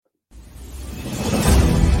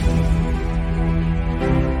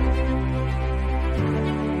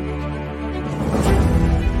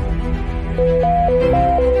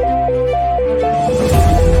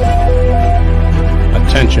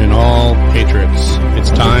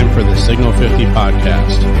50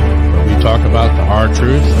 podcast, where we talk about the hard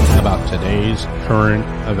truth about today's current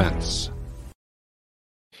events.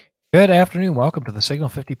 Good afternoon. Welcome to the Signal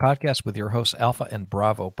 50 podcast with your hosts, Alpha and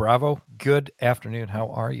Bravo. Bravo, good afternoon. How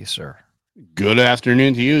are you, sir? Good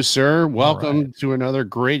afternoon to you, sir. Welcome to another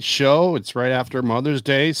great show. It's right after Mother's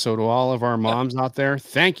Day, so to all of our moms out there,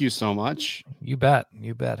 thank you so much. You bet.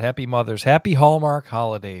 You bet. Happy Mother's. Happy Hallmark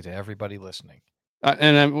holiday to everybody listening.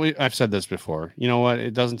 I've said this before. You know what?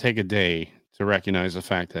 It doesn't take a day to recognize the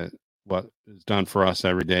fact that what is done for us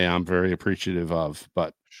every day, I'm very appreciative of,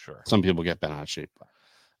 but Sure. some people get bent out of shape.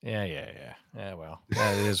 Yeah. Well,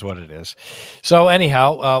 that is what it is. So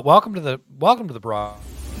anyhow, welcome to the broad.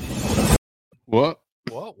 What?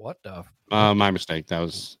 What the? My mistake. That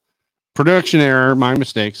was production error. My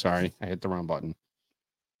mistake. Sorry, I hit the wrong button.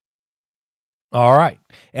 All right.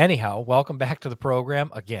 Anyhow, welcome back to the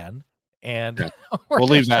program again, and yeah. We'll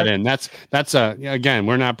leave that in. That's again.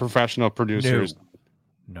 We're not professional producers.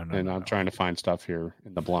 No. And I'm trying to find stuff here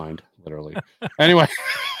in the blind, literally. Anyway,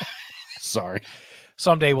 sorry.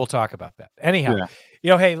 Someday we'll talk about that. Anyhow,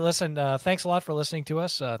 hey, listen, thanks a lot for listening to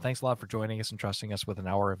us. Thanks a lot for joining us and trusting us with an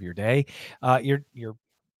hour of your day.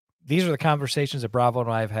 These are the conversations that Bravo and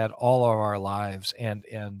I have had all of our lives, and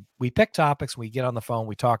we pick topics, we get on the phone,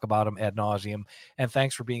 we talk about them ad nauseum, and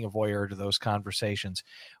thanks for being a voyeur to those conversations.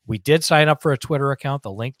 We did sign up for a Twitter account.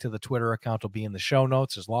 The link to the Twitter account will be in the show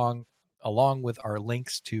notes along with our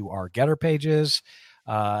links to our Getter pages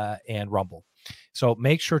and Rumble. So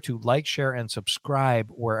make sure to like, share, and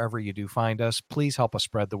subscribe wherever you do find us. Please help us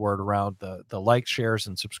spread the word around. The like, shares,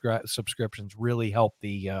 and subscriptions really help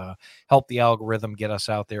the algorithm get us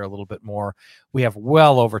out there a little bit more. We have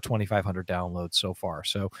well over 2,500 downloads so far.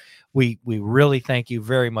 So we really thank you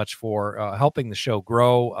very much for helping the show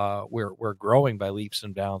grow. We're growing by leaps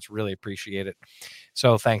and bounds. Really appreciate it.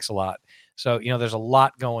 So thanks a lot. So, there's a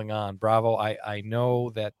lot going on. Bravo, I know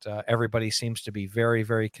that everybody seems to be very,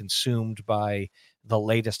 very consumed by the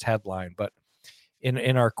latest headline. But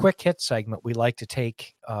in our quick hit segment, we like to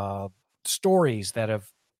take stories that have,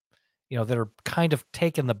 that are kind of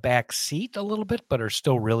taken the back seat a little bit, but are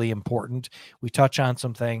still really important. We touch on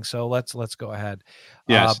some things. So let's go ahead.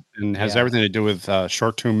 Yes, and has everything to do with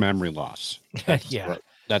short-term memory loss.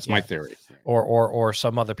 That's my theory. Or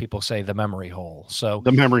some other people say the memory hole. So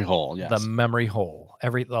the memory hole, yes. The memory hole. A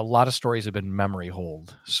lot of stories have been memory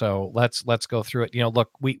holed. So let's go through it. Look,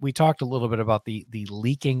 we talked a little bit about the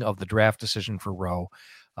leaking of the draft decision for Roe,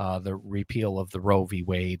 the repeal of the Roe v.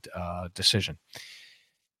 Wade decision.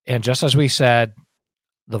 And just as we said,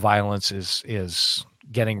 the violence is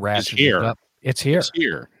getting ratcheted up. It's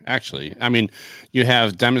here. Actually. I mean, you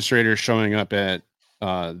have demonstrators showing up at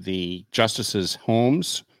the justices'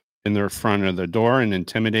 homes in their front of the door and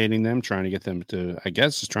intimidating them, trying to get them to, I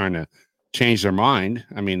guess, trying to change their mind.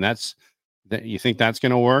 I mean, you think that's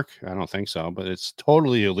going to work? I don't think so, but it's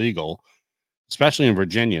totally illegal, especially in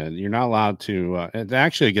Virginia. You're not allowed to, it's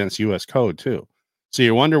actually against U.S. code too. So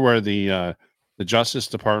you wonder where the Justice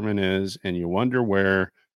Department is, and you wonder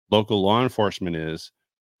where local law enforcement is,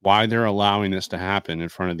 why they're allowing this to happen in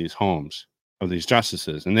front of these homes of these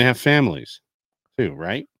justices, and they have families too,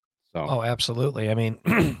 right? So, oh, absolutely. I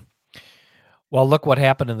mean, well, look what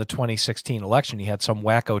happened in the 2016 election. You had some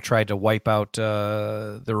wacko tried to wipe out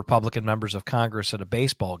the Republican members of Congress at a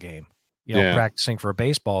baseball game, practicing for a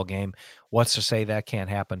baseball game. What's to say that can't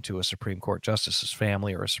happen to a Supreme Court justice's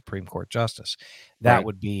family or a Supreme Court justice? That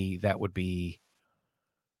would be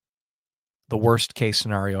the worst case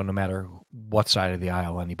scenario, no matter what side of the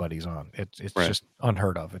aisle anybody's on. It's just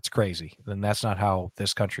unheard of. It's crazy. And that's not how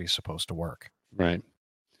this country is supposed to work. Right.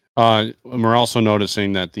 And we're also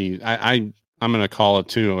noticing that I'm going to call it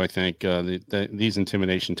too. I think these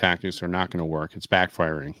intimidation tactics are not going to work. It's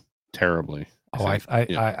backfiring terribly.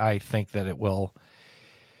 I think that it will.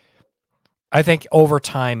 I think over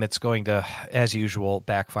time it's going to, as usual,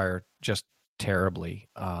 backfire just terribly.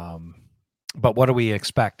 But what do we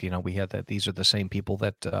expect? We had that. These are the same people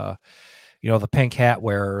that, the pink hat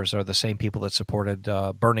wearers are the same people that supported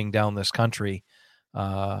burning down this country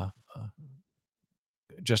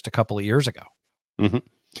just a couple of years ago. Mm-hmm.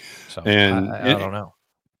 So I don't know.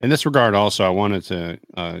 In this regard, also, I wanted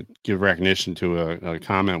to give recognition to a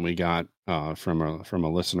comment we got from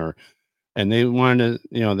a listener, and they wanted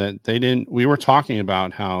to, that they didn't. We were talking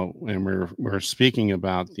about how, and we're speaking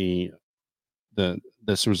about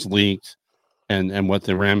this was leaked, and what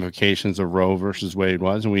the ramifications of Roe versus Wade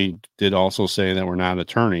was, and we did also say that we're not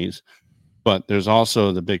attorneys, but there's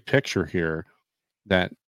also the big picture here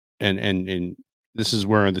that, and this is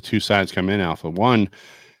where the two sides come in, Alpha. One,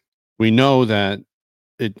 we know that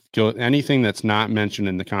anything that's not mentioned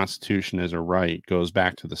in the Constitution as a right goes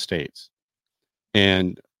back to the states.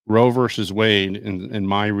 And Roe versus Wade, in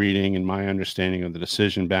my reading and my understanding of the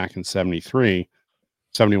decision back in 73,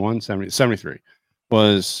 71, 70, 73,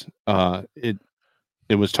 was it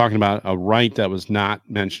was talking about a right that was not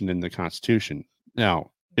mentioned in the Constitution.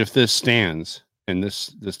 Now, if this stands and this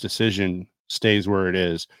decision stays where it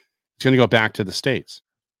is, it's going to go back to the states.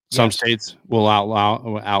 Some states will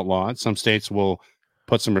outlaw it. Some states will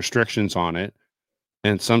put some restrictions on it,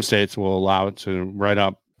 and some states will allow it to right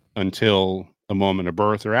up until the moment of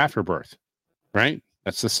birth or after birth. Right?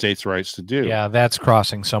 That's the state's rights to do. Yeah, that's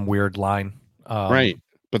crossing some weird line. Right.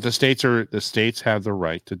 But the states have the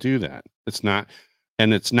right to do that. It's not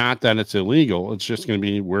that it's illegal. It's just going to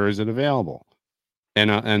be, where is it available?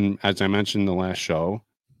 And as I mentioned in the last show,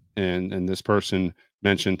 and this person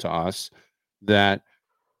mentioned to us that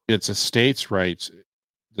it's a states' rights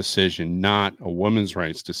decision, not a woman's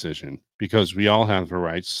rights decision, because we all have the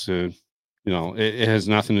rights to, it has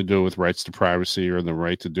nothing to do with rights to privacy or the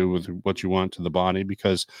right to do with what you want to the body,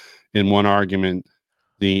 because in one argument,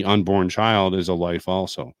 the unborn child is a life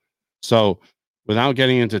also. So without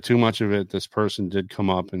getting into too much of it, this person did come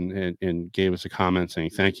up and gave us a comment saying,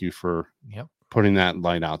 thank you for putting that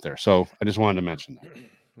light out there. So I just wanted to mention that.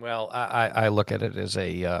 Well, I look at it as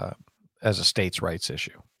a states' rights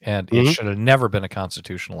issue, and it should have never been a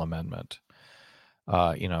constitutional amendment.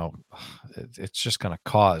 It's just going to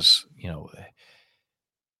cause,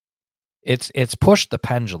 it's pushed the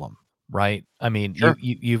pendulum, right? I mean, sure.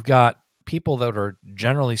 You've got people that are,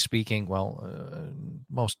 generally speaking,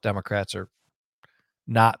 most Democrats are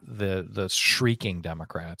not the shrieking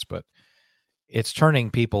Democrats, but it's turning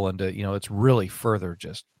people into, it's really further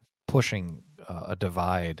just pushing a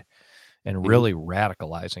divide and really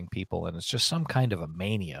radicalizing people. And it's just some kind of a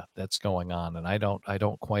mania that's going on. And I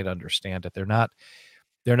don't quite understand it. They're not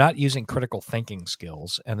using critical thinking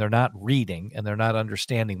skills, and they're not reading, and they're not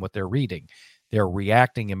understanding what they're reading. They're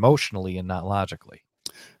reacting emotionally and not logically.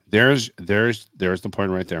 There's the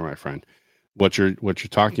point right there, my friend. What you're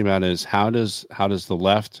talking about is how does the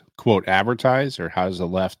left, quote, advertise, or how does the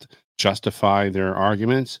left justify their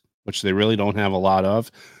arguments, which they really don't have a lot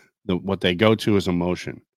of. What they go to is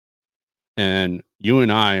emotion. And you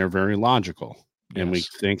and I are very logical, and we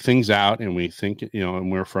think things out, and we think,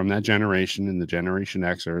 and we're from that generation, and the Generation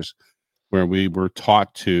Xers, where we were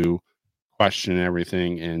taught to question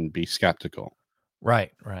everything and be skeptical.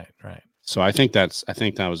 Right. So I think that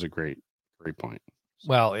was a great point.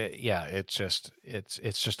 Well, it's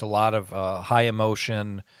just a lot of high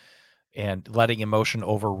emotion and letting emotion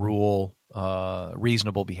overrule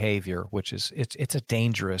reasonable behavior, which is it's a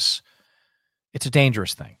dangerous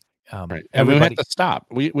thing. Right. And we have to stop.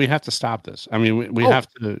 We have to stop this. I mean, we have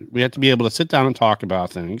to be able to sit down and talk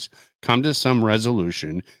about things, come to some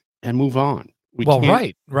resolution, and move on.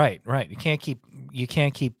 Right. You can't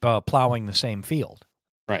keep plowing the same field.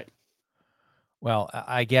 Right. Well,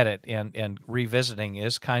 I get it, and revisiting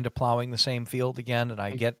is kind of plowing the same field again, and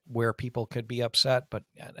I get where people could be upset, but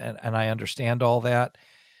and I understand all that.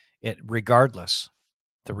 Regardless,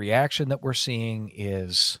 the reaction that we're seeing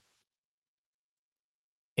is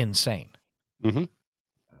insane. Mm-hmm.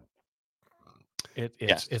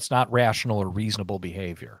 It's not rational or reasonable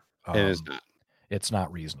behavior. It is not. It's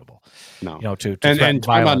not reasonable. No. To and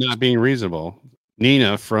talk about not being reasonable.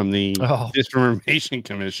 Nina from the Disinformation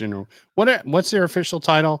Commission. What's their official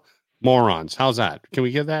title? Morons. How's that? Can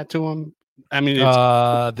we give that to them? I mean,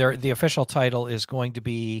 the official title is going to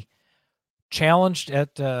be challenged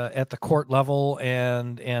at the court level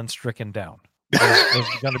and stricken down. Is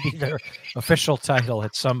going to be their official title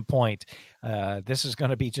at some point. This is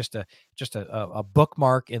going to be just a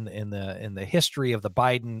bookmark in the history of the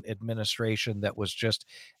Biden administration that was just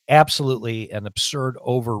absolutely an absurd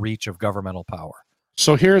overreach of governmental power.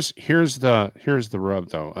 So here's the rub,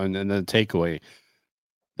 though, and the takeaway.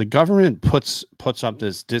 The government puts up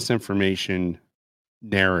this disinformation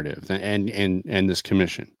narrative and this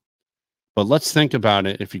commission. But let's think about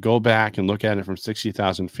it. If you go back and look at it from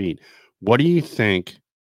 60,000 feet, what do you think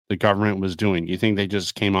the government was doing? Do you think they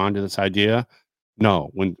just came onto this idea? No.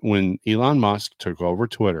 When Elon Musk took over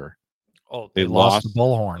Twitter, they lost the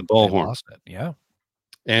bullhorn. They lost it. Yeah.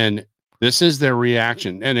 And this is their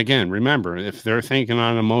reaction. And again, remember, if they're thinking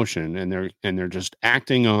on emotion and they're just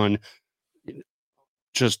acting on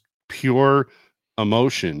just pure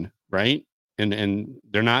emotion, right? And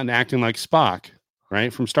they're not acting like Spock,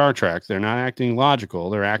 right? From Star Trek. They're not acting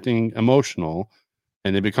logical. They're acting emotional,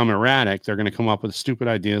 and they become erratic. They're going to come up with stupid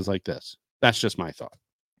ideas like this. That's just my thought.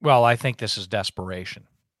 Well, I think this is desperation.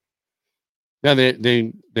 Yeah,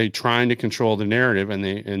 they trying to control the narrative, and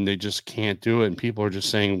they just can't do it, and people are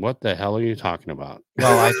just saying, "What the hell are you talking about?"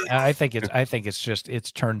 Well, I think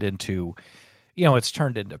it's turned into, it's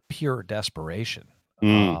turned into pure desperation.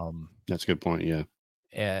 That's a good point. Yeah.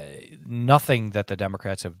 Nothing that the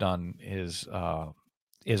Democrats have done is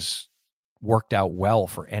worked out well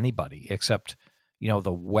for anybody except, the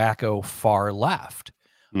wacko far left,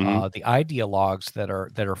 the ideologues that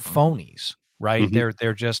are phonies, right?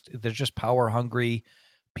 They're just power hungry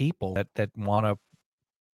people that want to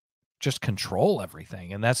just control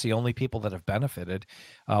everything, and that's the only people that have benefited.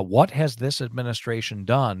 What has this administration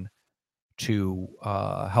done to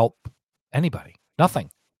help anybody? Nothing.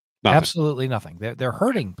 Absolutely nothing. They're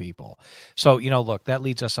hurting people. So, look, that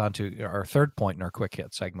leads us on to our third point in our quick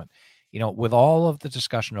hit segment. With all of the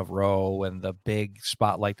discussion of Roe and the big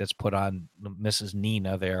spotlight that's put on Mrs.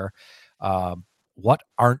 Nina there, what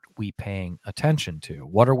aren't we paying attention to?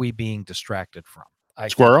 What are we being distracted from?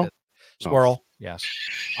 Squirrel? Squirrel, yes.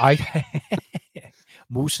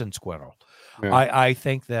 Moose and squirrel. Yeah. I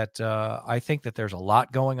think that there's a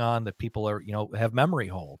lot going on that people are, have memory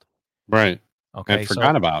hold. Right. Okay. And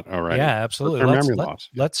forgot about already. Yeah, absolutely.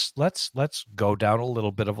 Let's go down a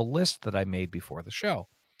little bit of a list that I made before the show.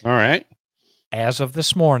 All right. As of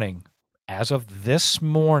this morning, May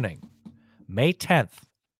 10th,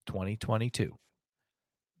 2022,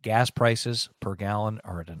 gas prices per gallon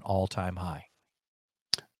are at an all-time high.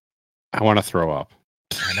 I want to throw up.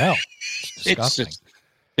 I know. It's disgusting.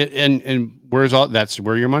 And that's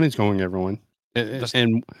where your money's going, everyone.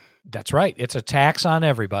 And that's right. It's a tax on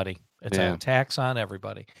everybody. It's a tax on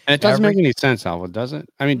everybody. And it doesn't make any sense, Alva, does it?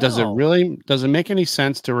 I mean, does it make any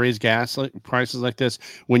sense to raise gas prices like this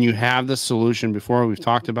when you have the solution before? We've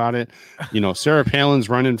talked about it. Sarah Palin's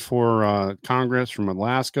running for Congress from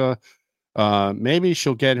Alaska. Maybe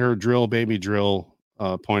she'll get her baby drill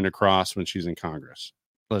point across when she's in Congress.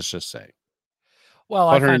 Let's just say. Well,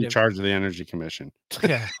 put her in charge of the Energy Commission.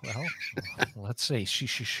 Yeah, well, let's see.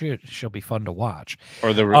 She'll be fun to watch.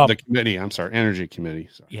 Or the committee. I'm sorry, Energy Committee.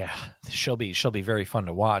 Sorry. Yeah, she'll be very fun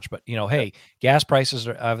to watch. But hey, gas prices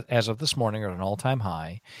are, as of this morning, are at an all-time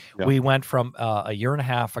high. Yep. We went from a year and a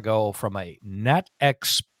half ago from a net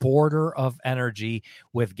exporter of energy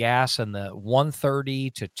with gas in the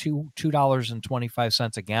 $1.30 to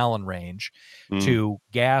 $2.25 a gallon range to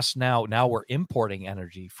gas now. Now we're importing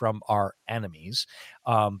energy from our enemies.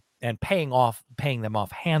 And paying them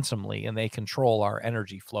off handsomely, and they control our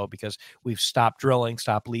energy flow because we've stopped drilling,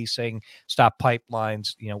 stopped leasing, stopped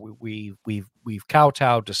pipelines. We've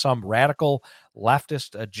kowtowed to some radical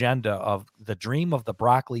leftist agenda of the dream of the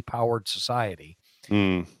broccoli powered society,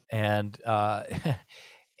 and and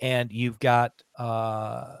you've got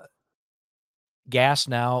gas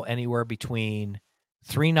now anywhere between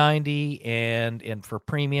 $3.90 and for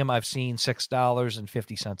premium I've seen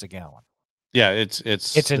 $6.50 a gallon. Yeah, it's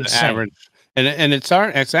insane. Average, and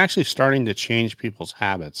it's actually starting to change people's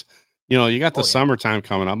habits. You got the summertime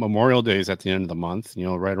coming up. Memorial Day is at the end of the month.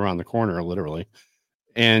 Right around the corner, literally.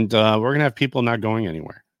 And we're gonna have people not going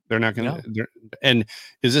anywhere. They're not gonna. No. And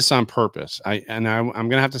is this on purpose? I'm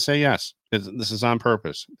gonna have to say yes. This is on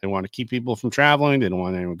purpose. They want to keep people from traveling. They don't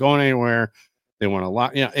want anyone going anywhere. They want a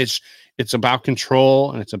lot. It's about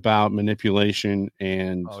control and it's about manipulation.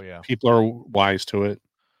 And people are wise to it.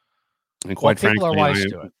 And quite frankly, people are wise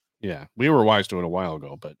to it. Yeah, we were wise to it a while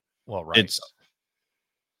ago, but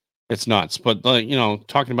it's nuts. But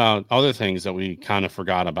talking about other things that we kind of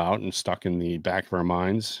forgot about and stuck in the back of our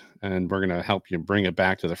minds, and we're going to help you bring it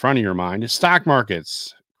back to the front of your mind, is stock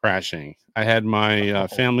markets crashing. I had my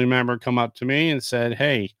family member come up to me and said,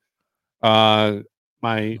 "Hey, my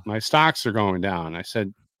stocks are going down." I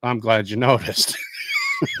said, "I'm glad you noticed,"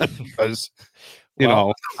 because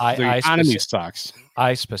the economy sucks.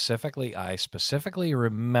 I specifically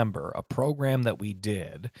remember a program that we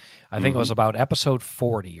did. I think it was about episode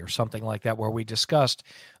 40 or something like that, where we discussed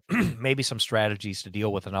maybe some strategies to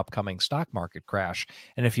deal with an upcoming stock market crash.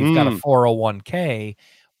 And if you've got a 401k,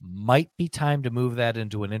 might be time to move that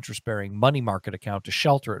into an interest-bearing money market account to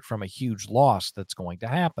shelter it from a huge loss that's going to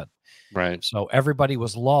happen. Right. So everybody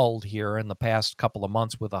was lulled here in the past couple of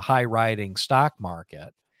months with a high riding stock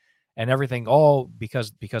market. And everything,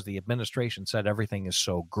 because the administration said everything is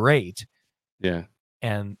so great. Yeah.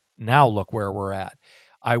 And now look where we're at.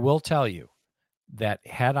 I will tell you that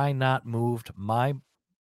had I not moved my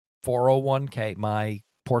 401k, my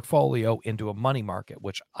portfolio, into a money market,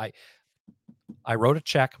 which I wrote a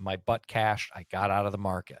check, my butt cashed, I got out of the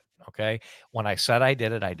market. Okay. When I said I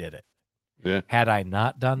did it, I did it. Yeah. Had I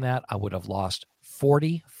not done that, I would have lost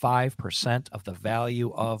 45% of the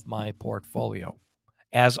value of my portfolio.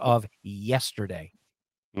 As of yesterday.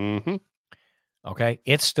 Okay,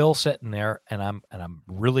 it's still sitting there, and I'm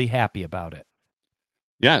really happy about it.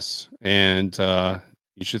 Yes, and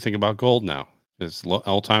you should think about gold now. It's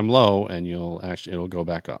all-time low, and it'll go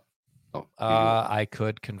back up. So, I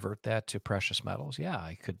could convert that to precious metals. Yeah,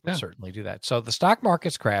 I could certainly do that. So the stock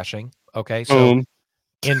market's crashing. Okay, so boom.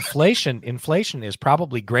 inflation is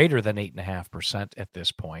probably greater than 8.5% at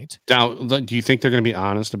this point. Now, do you think they're going to be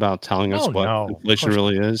honest about telling us what inflation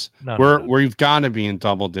really is? We've got to be in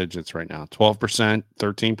double digits right now, 12%,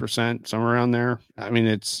 13%, somewhere around there. I mean,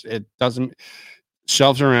 it doesn't.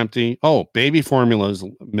 Shelves are empty. Oh, baby formula is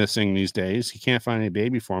missing these days. You can't find any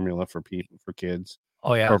baby formula for kids.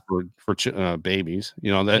 Oh yeah, or for babies.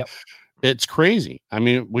 You know that it's crazy. I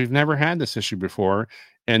mean, we've never had this issue before.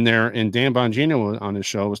 And Dan Bongino on his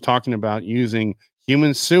show was talking about using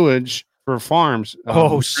human sewage for farms.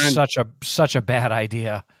 Such a bad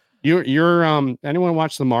idea. You're anyone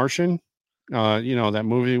watch The Martian? That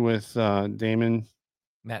movie with Matt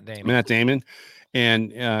Damon,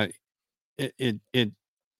 and the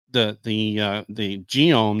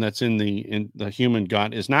genome that's in the human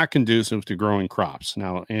gut is not conducive to growing crops.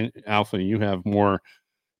 Now, Alpha, you have more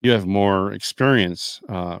experience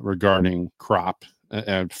regarding crop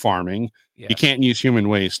farming. Yes. You can't use human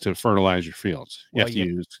waste to fertilize your fields. You have to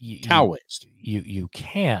use cow waste. You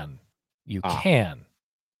can,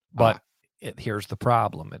 but here's the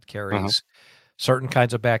problem: it carries certain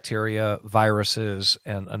kinds of bacteria, viruses,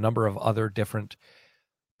 and a number of other different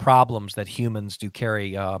problems that humans do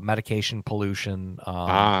carry. Medication pollution.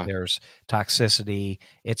 There's toxicity.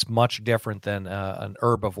 It's much different than an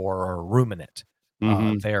herbivore or a ruminant.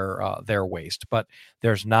 Their waste, but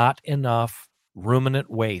there's not enough ruminant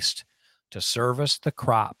waste to service the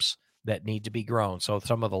crops that need to be grown. So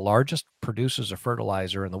some of the largest producers of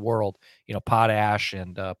fertilizer in the world, potash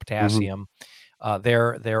and potassium,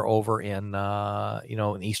 they're over in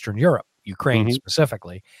in Eastern Europe, Ukraine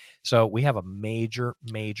specifically. So we have a major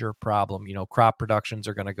problem. Crop productions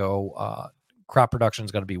are going to go. Crop production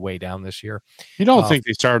is going to be way down this year. You don't think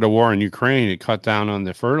they started a war in Ukraine and cut down on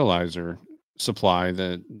the fertilizer supply,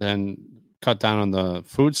 that then cut down on the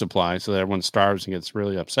food supply so that everyone starves and gets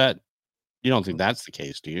really upset? You don't think that's the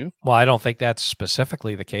case, do you? Well, I don't think that's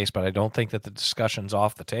specifically the case, but I don't think that the discussion's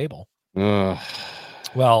off the table.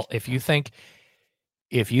 Well, if you think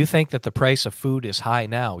that the price of food is high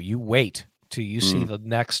now, you wait till you see the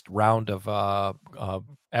next round of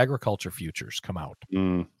agriculture futures come out.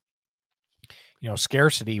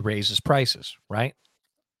 Scarcity raises prices, right?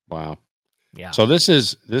 Wow. Yeah. So this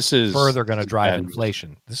is further going to drive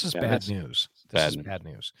inflation. This is bad news. This is bad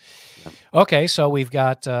news. Yeah. Okay, so we've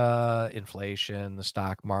got inflation, the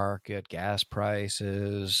stock market, gas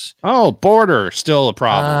prices. Oh, border still a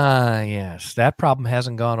problem. Yes, that problem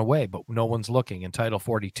hasn't gone away, but no one's looking, and Title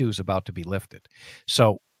 42 is about to be lifted.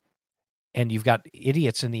 So, and you've got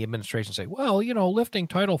idiots in the administration say, well, lifting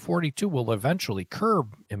Title 42 will eventually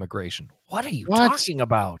curb immigration. What are you talking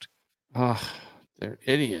about? They're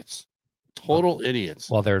idiots. Total idiots.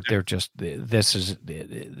 Well, they're just,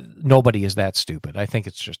 nobody is that stupid. I think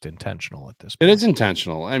it's just intentional at this point. It is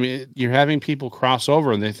intentional. I mean, you're having people cross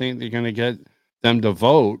over and they think they're going to get them to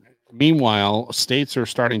vote. Meanwhile, states are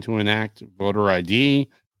starting to enact voter ID,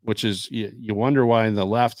 which is, you wonder why the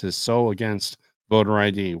left is so against voter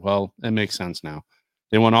ID. Well, it makes sense now.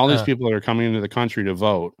 They want all these people that are coming into the country to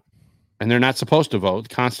vote, and they're not supposed to vote.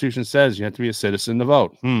 The Constitution says you have to be a citizen to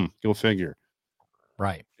vote. Go figure.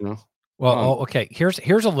 Right. Well, okay.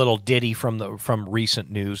 Here's a little ditty from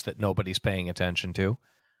recent news that nobody's paying attention to.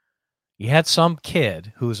 You had some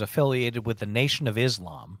kid who was affiliated with the Nation of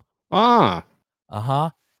Islam.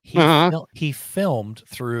 He filmed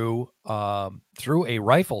through a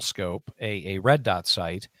rifle scope, a red dot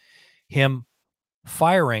sight, him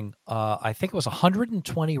firing, I think it was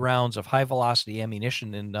 120 rounds of high velocity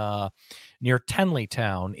ammunition in near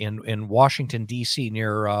Tenleytown in Washington, D.C.,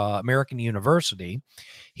 near American University.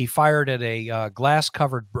 He fired at a glass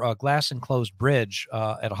enclosed bridge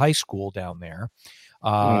at a high school down there.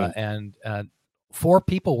 And 4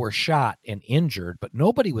 people were shot and injured, but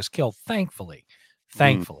nobody was killed, thankfully,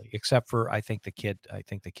 except for, I think the kid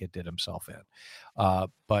did himself in.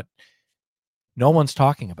 But no one's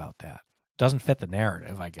talking about that. Doesn't fit the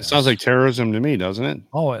narrative, I guess. It sounds like terrorism to me, doesn't it?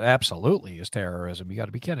 Oh, it absolutely is terrorism. You got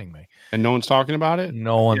to be kidding me. And no one's talking about it?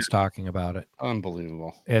 No one's talking about it.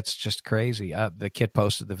 Unbelievable. It's just crazy. The kid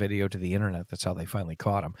posted the video to the internet. That's how they finally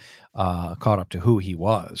caught him, caught up to who he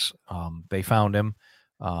was. They found him.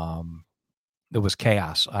 It was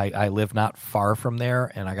chaos. I live not far from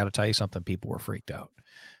there, and I got to tell you something, people were freaked out.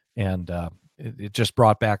 And it just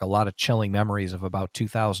brought back a lot of chilling memories of about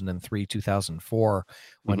 2003, 2004,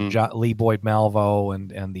 when Lee Boyd Malvo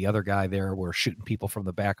and the other guy there were shooting people from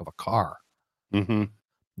the back of a car. The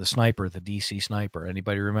sniper, the DC sniper.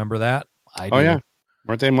 Anybody remember that? I do. Yeah.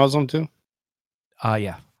 Weren't they Muslim too?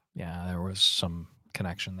 Yeah, there was some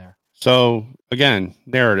connection there. So again,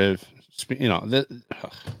 narrative. You know,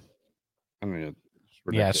 I mean,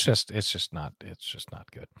 it's just not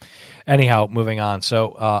good. Anyhow, moving on.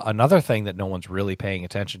 So another thing that no one's really paying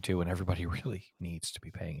attention to, and everybody really needs to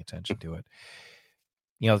be paying attention to it.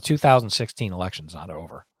 The 2016 election's not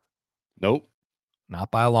over. Nope.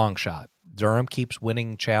 Not by a long shot. Durham keeps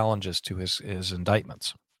winning challenges to his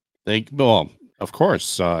indictments. Of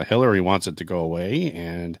course, Hillary wants it to go away,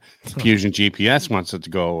 and Fusion GPS wants it to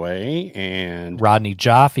go away, and Rodney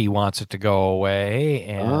Jaffe wants it to go away,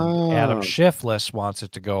 and Adam Schiff wants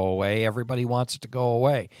it to go away. Everybody wants it to go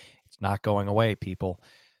away. It's not going away, people.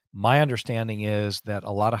 My understanding is that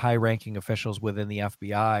a lot of high-ranking officials within the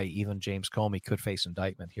FBI, even James Comey, could face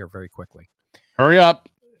indictment here very quickly. Hurry up.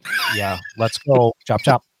 Yeah, let's go. Chop,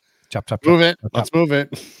 chop. Chop, chop, move chop, it. chop, let's chop. move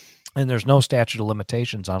it. And there's no statute of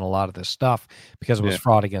limitations on a lot of this stuff because it was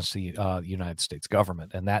fraud against the United States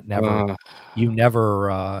government, and that you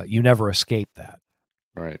never escape that.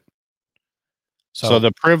 Right. So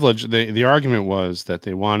the privilege, the argument was that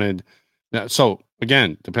they wanted. So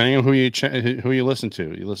again, depending on who you listen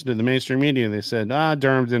to the mainstream media, they said,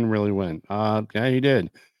 Durham didn't really win. Yeah, he did,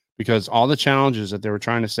 because all the challenges that they were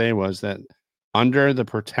trying to say was that under the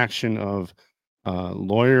protection of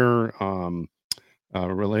lawyer.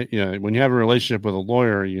 When you have a relationship with a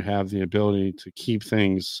lawyer, you have the ability to keep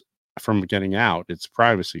things from getting out. It's a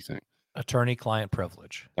privacy thing. Attorney-client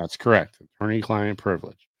privilege. That's correct. Attorney-client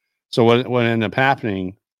privilege. So what ended up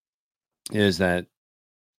happening is that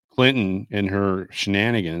Clinton, in her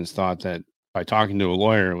shenanigans, thought that by talking to a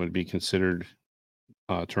lawyer, it would be considered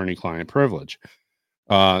attorney-client privilege.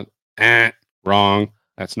 Wrong.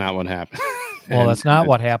 That's not what happened. Well, that's not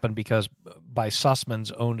what happened, because by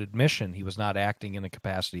Sussman's own admission, he was not acting in the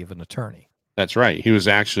capacity of an attorney. That's right. He was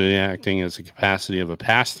actually acting as a capacity of a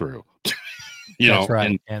pass-through. That's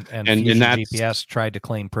right. And Fusion GPS tried to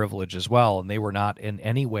claim privilege as well, and they were not in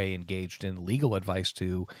any way engaged in legal advice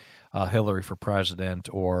to Hillary for president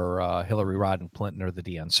or Hillary Rodham Clinton or the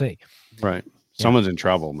DNC. Right. Someone's in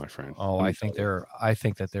trouble, my friend. Oh, I think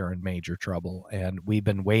that they're in major trouble, and we've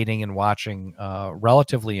been waiting and watching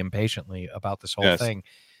relatively impatiently about this whole thing.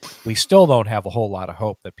 We still don't have a whole lot of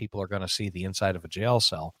hope that people are going to see the inside of a jail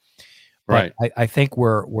cell. But right. I think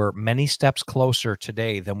we're many steps closer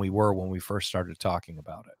today than we were when we first started talking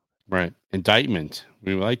about it. Right. Indictment.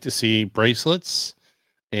 We would like to see bracelets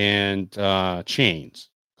and chains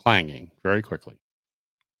clanging very quickly.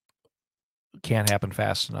 Can't happen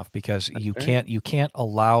fast enough, because you can't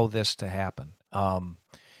allow this to happen.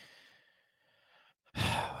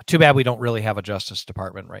 Too bad we don't really have a Justice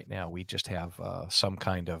Department right now. We just have some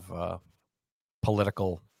kind of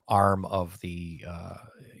political arm of the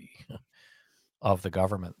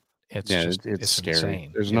government. It's scary.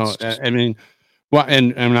 insane. There's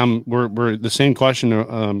we're the same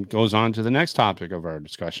question goes on to the next topic of our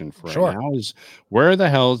discussion for right now, is where the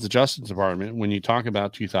hell is the Justice Department when you talk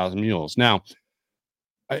about 2,000 mules? Now,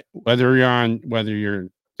 whether you're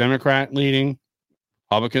Democrat leaning,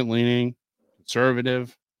 Republican leaning,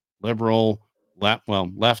 conservative, liberal,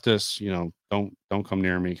 leftists, don't come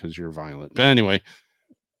near me because you're violent. But anyway,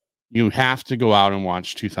 you have to go out and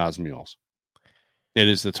watch 2,000 Mules. It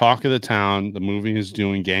is the talk of the town. The movie is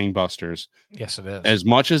doing gangbusters. Yes, it is. As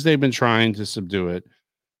much as they've been trying to subdue it,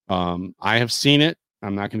 I have seen it.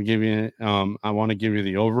 I'm not going to give you. I want to give you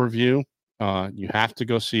the overview. You have to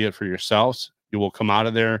go see it for yourselves. You will come out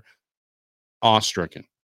of there awestricken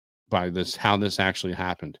by this, how this actually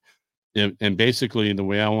happened. And basically, the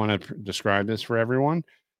way I want to describe this for everyone,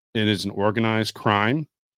 it is an organized crime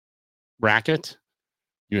racket.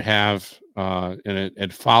 You have, and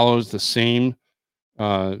it follows the same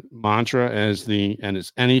mantra as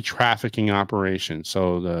it's any trafficking operation.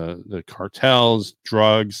 So the cartels,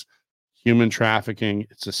 drugs, human trafficking.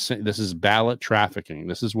 This is ballot trafficking.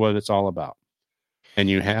 This is what it's all about. And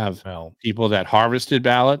you have people that harvested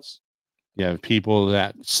ballots. You have people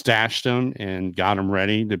that stashed them and got them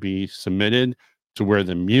ready to be submitted to where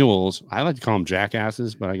the mules. I like to call them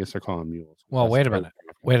jackasses, but I guess they're calling them mules. Well, wait a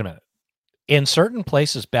minute. In certain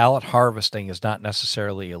places, ballot harvesting is not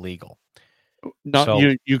necessarily illegal. No, so,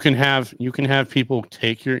 you can have people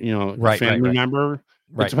take your family member.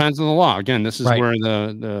 It depends on the law. Again, this is where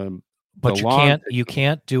you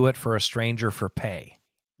can't do it for a stranger for pay.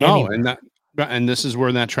 No, and this is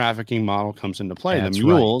where that trafficking model comes into play. That's the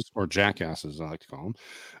mules, or jackasses, I like to call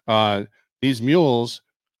them. These mules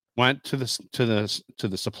went to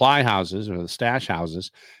the supply houses or the stash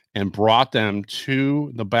houses and brought them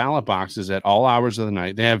to the ballot boxes at all hours of the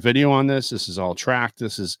night. They have video on this. This is all tracked.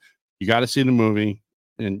 You got to see the movie,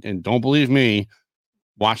 and don't believe me,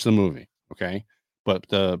 watch the movie. Okay. but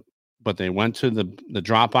they went to the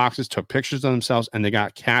drop boxes, took pictures of themselves, and they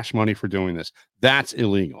got cash money for doing this. That's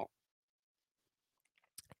illegal.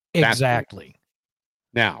 Exactly.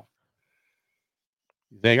 Now,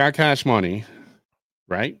 they got cash money,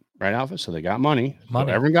 right? Right, Alpha? So they got money. So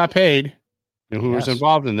everyone got paid. And who was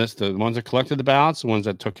involved in this? The ones that collected the ballots, the ones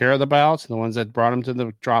that took care of the ballots, the ones that brought them to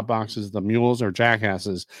the drop boxes, the mules or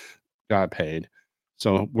jackasses got paid.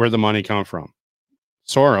 So where'd the money come from?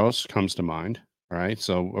 Soros comes to mind, right?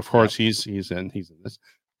 So of course he's in this.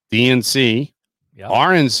 DNC,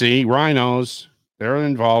 RNC, rhinos, they're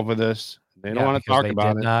involved with this. They don't want to talk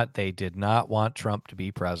about it. They did not want Trump to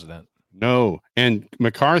be president. No. And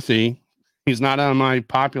McCarthy, he's not on my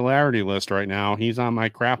popularity list right now. He's on my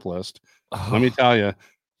crap list. Let me tell you,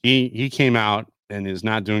 he came out and is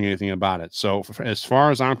not doing anything about it. So as far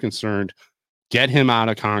as I'm concerned, get him out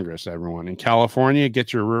of Congress, everyone. In California,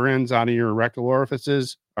 get your rear ends out of your rectal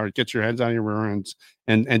orifices, or get your heads out of your rear ends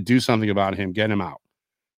and do something about him. Get him out.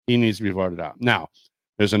 He needs to be voted out. Now,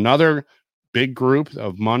 there's another big group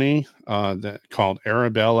of money that called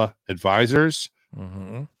Arabella Advisors.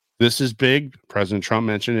 Mm-hmm. This is big. President Trump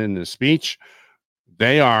mentioned it in his speech.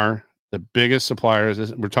 They are the biggest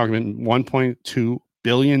suppliers. We're talking about $1.2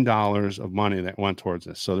 billion of money that went towards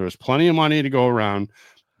this. So there's plenty of money to go around.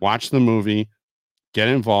 Watch the movie, get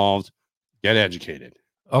involved, get educated.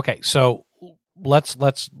 Okay, so let's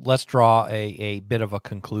draw a bit of a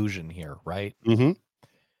conclusion here, right? Mm-hmm.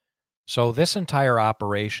 So this entire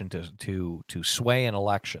operation to sway an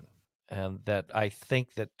election, and that I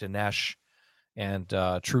think that Dinesh and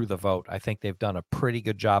True the Vote, I think they've done a pretty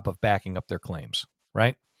good job of backing up their claims,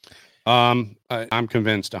 right? I'm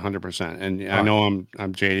convinced 100%, and I know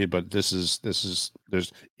I'm jaded, but there's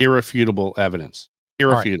irrefutable evidence.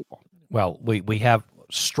 Irrefutable. Right. Well, we have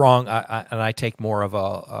strong, and I take more of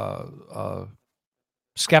a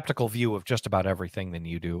skeptical view of just about everything than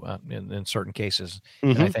you do in certain cases,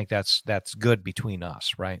 and I think that's good between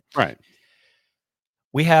us, right? Right.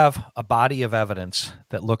 We have a body of evidence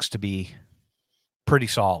that looks to be pretty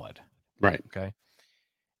solid, right? Okay.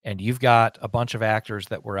 And you've got a bunch of actors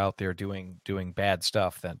that were out there doing bad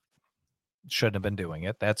stuff that shouldn't have been doing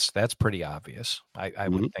it. That's pretty obvious. I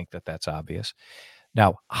would think that that's obvious.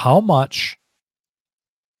 Now, how much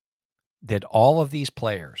did all of these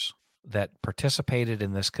players that participated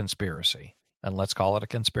in this conspiracy, and let's call it a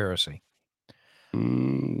conspiracy,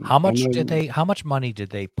 how much money did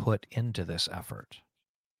they put into this effort?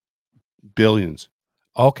 Billions.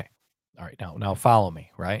 Okay. All right. Now follow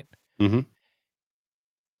me, right? Mm-hmm.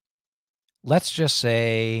 Let's just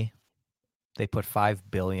say they put $5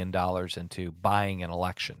 billion into buying an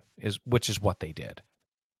election, which is what they did.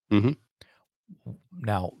 Mm-hmm.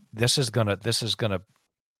 Now, this is gonna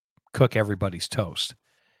cook everybody's toast.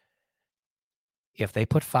 If they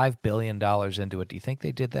put $5 billion into it, do you think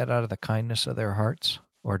they did that out of the kindness of their hearts?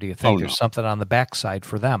 Or do you think there's something on the backside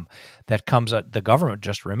for them that comes at the government?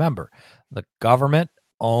 Just remember, the government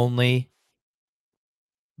only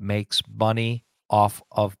makes money off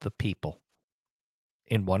of the people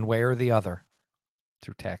in one way or the other,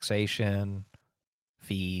 through taxation,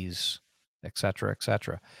 fees, et cetera, et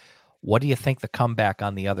cetera. What do you think the comeback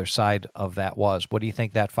on the other side of that was? What do you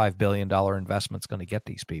think that $5 billion investment is going to get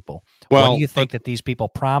these people? What do you think that these people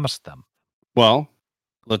promised them? Well,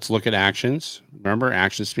 let's look at actions. Remember,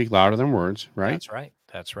 actions speak louder than words, right? That's right.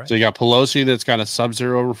 That's right. So you got Pelosi that's got a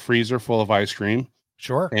Sub-Zero freezer full of ice cream.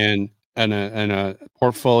 Sure. And a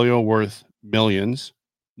portfolio worth millions,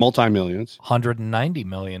 multi-millions. 190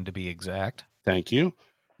 million to be exact. Thank you.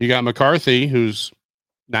 You got McCarthy, who's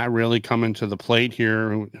not really coming to the plate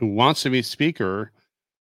here, who wants to be speaker,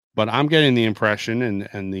 but I'm getting the impression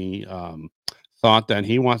and the thought that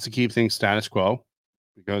he wants to keep things status quo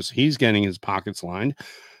because he's getting his pockets lined.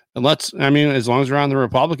 And as long as we're on the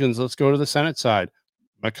Republicans, let's go to the Senate side.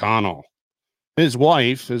 McConnell, his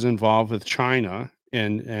wife is involved with China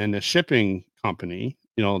and a shipping company,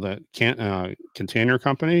 the container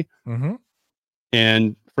company. Mm-hmm.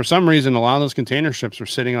 And for some reason, a lot of those container ships are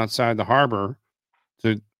sitting outside the harbor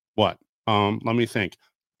to what? Let me think.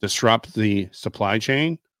 Disrupt the supply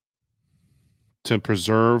chain to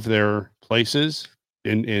preserve their places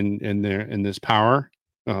in this power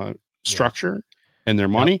structure and their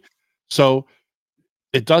money. Yep. So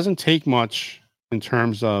it doesn't take much in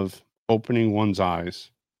terms of opening one's eyes,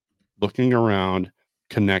 looking around,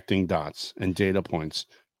 connecting dots and data points.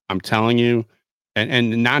 I'm telling you,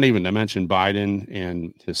 and not even to mention Biden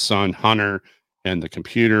and his son Hunter and the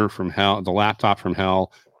computer from hell, the laptop from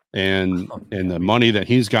hell, and the money that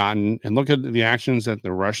he's gotten. And look at the actions that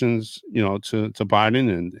the Russians, to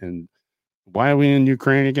Biden. And why are we in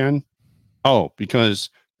Ukraine again? Oh, because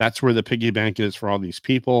That's where the piggy bank is for all these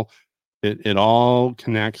people. It all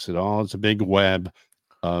connects. It's a big web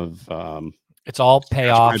of it's all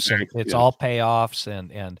payoffs and it's all payoffs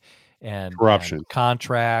and corruption, and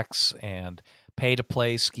contracts and pay to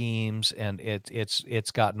play schemes, and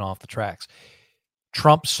it's gotten off the tracks.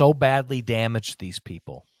 Trump so badly damaged these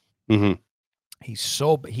people. Mm-hmm.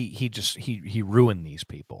 He ruined these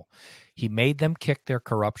people. He made them kick their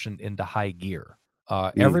corruption into high gear.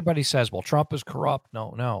 Everybody says, well, Trump is corrupt.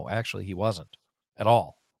 No, actually he wasn't at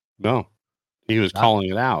all. No, he was calling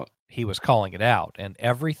it out. He was calling it out. And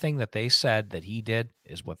everything that they said that he did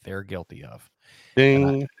is what they're guilty of.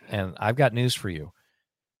 Ding. And I've got news for you.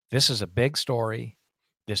 This is a big story.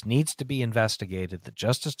 This needs to be investigated. The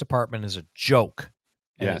Justice Department is a joke.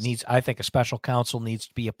 And it needs, I think, a special counsel needs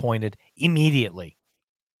to be appointed immediately.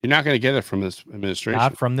 You're not going to get it from this administration.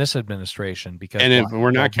 Not from this administration, because if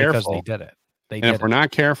we're not careful, because they did it. If we're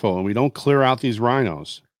not careful and we don't clear out these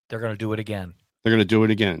rhinos, they're going to do it again. They're going to do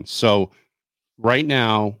it again. So right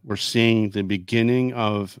now we're seeing the beginning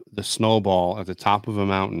of the snowball at the top of a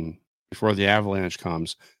mountain before the avalanche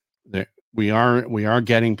comes. We are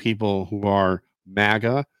getting people who are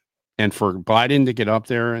MAGA, and for Biden to get up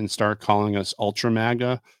there and start calling us ultra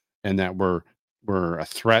MAGA and that we're a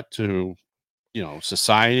threat to,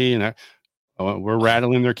 society, and we're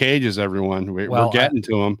rattling their cages, everyone. We're getting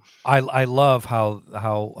to them. I love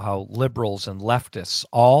how liberals and leftists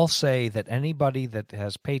all say that anybody that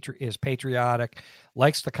is patriotic,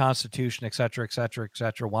 likes the Constitution, et cetera, et cetera, et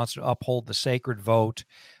cetera, wants to uphold the sacred vote,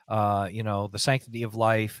 the sanctity of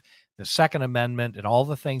life, the Second Amendment, and all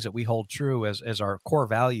the things that we hold true as our core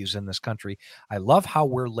values in this country. I love how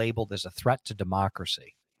we're labeled as a threat to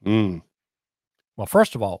democracy. Well,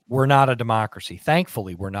 first of all, we're not a democracy.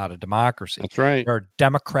 Thankfully, we're not a democracy. That's right. There are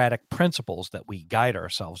democratic principles that we guide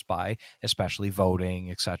ourselves by, especially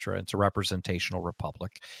voting, et cetera. It's a representational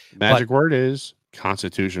republic. Magic word is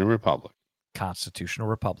constitutional republic. Constitutional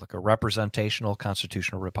republic, a representational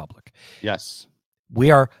constitutional republic. Yes.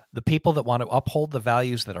 We are the people that want to uphold the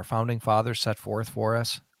values that our founding fathers set forth for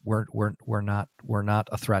us. We're not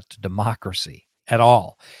a threat to democracy at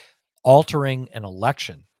all. Altering an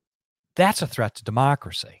election, that's a threat to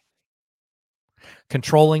democracy.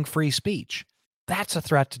 Controlling free speech, that's a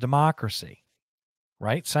threat to democracy,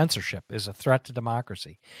 right? Censorship is a threat to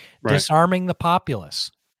democracy. Right. Disarming the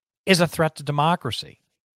populace is a threat to democracy.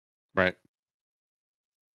 Right.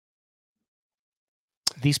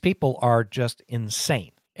 These people are just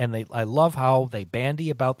insane. And I love how they bandy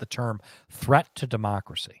about the term threat to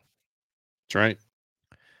democracy. That's right.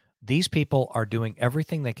 These people are doing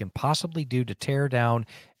everything they can possibly do to tear down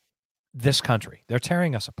this country. They're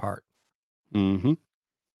tearing us apart. Mm-hmm.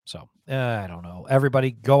 So, I don't know.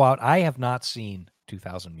 Everybody go out. I have not seen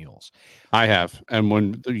 2,000 Mules. I have. And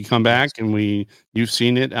when you come back and you've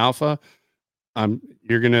seen it, Alpha,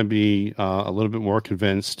 you're going to be a little bit more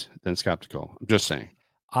convinced than skeptical. I'm just saying.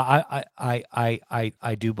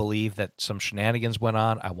 I do believe that some shenanigans went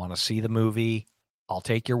on. I want to see the movie. I'll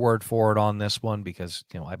take your word for it on this one because,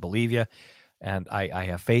 I believe you. And I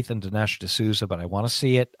have faith in Dinesh D'Souza, but I want to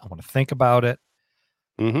see it. I want to think about it.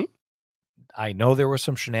 Mm-hmm. I know there were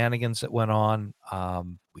some shenanigans that went on.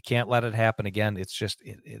 We can't let it happen again. It's just,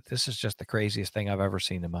 this is just the craziest thing I've ever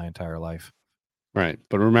seen in my entire life. Right.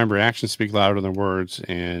 But remember, actions speak louder than words.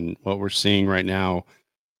 And what we're seeing right now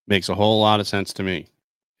makes a whole lot of sense to me.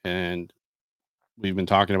 And we've been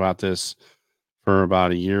talking about this for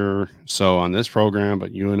about a year or so on this program,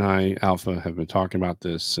 but you and I, Alpha, have been talking about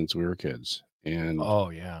this since we were kids. And oh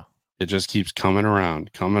yeah, it just keeps coming around.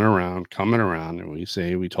 And we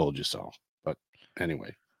say, we told you so. But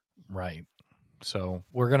anyway. Right. So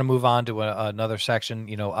we're going to move on to another section.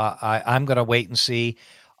 I'm going to wait and see.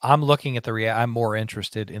 I'm looking at I'm more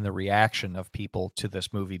interested in the reaction of people to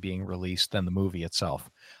this movie being released than the movie itself.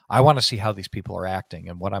 I want to see how these people are acting.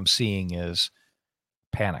 And what I'm seeing is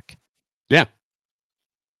panic. Yeah.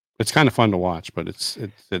 It's kind of fun to watch, but it's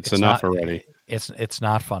enough already. It's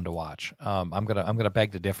not fun to watch. I'm gonna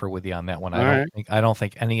beg to differ with you on that one. I don't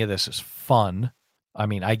think any of this is fun. I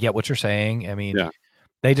mean, I get what you're saying. I mean, yeah.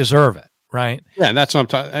 They deserve it, right? Yeah, and that's what I'm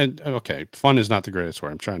talking. Okay, fun is not the greatest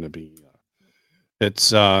word. I'm trying to be. It's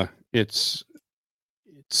sad.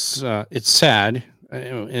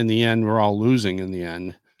 In the end, we're all losing. In the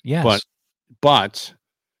end, yes. But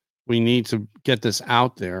we need to get this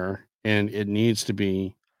out there, and it needs to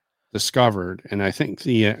be discovered. And I think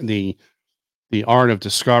the art of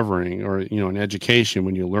discovering, or in education,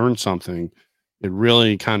 when you learn something, it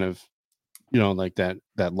really kind of like that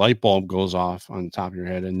light bulb goes off on the top of your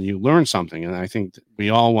head and you learn something. And I think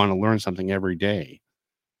we all want to learn something every day.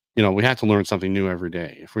 We have to learn something new every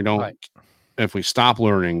day. If we don't, right. if we stop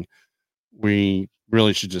learning, we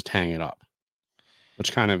really should just hang it up,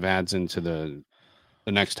 which kind of adds into the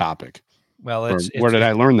next topic. Well, where did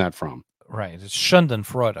I learn that from? Right. It's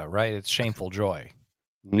Schadenfreude, right? It's shameful joy.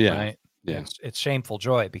 Yeah. Right? Yeah. It's shameful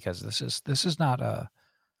joy because this isn't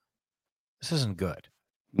good.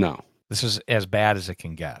 No. This is as bad as it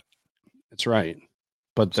can get. That's right.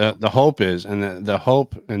 But the hope is, and the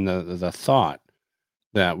hope and the thought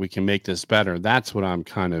that we can make this better, that's what I'm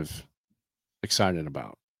kind of excited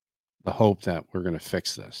about. The hope that we're going to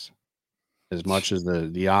fix this. As much as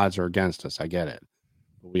the odds are against us, I get it.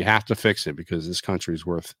 But we have to fix it because this country is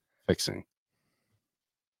worth fixing.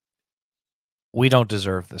 We don't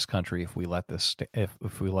deserve this country if we let this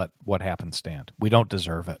if we let what happened stand. We don't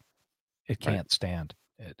deserve it. It can't stand.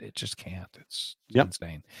 It just can't. It's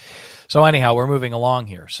insane. So anyhow, we're moving along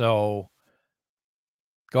here. So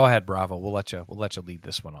go ahead, Bravo. We'll let you lead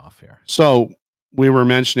this one off here. So we were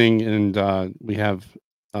mentioning, and we've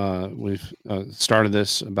started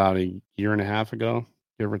this about a year and a half ago,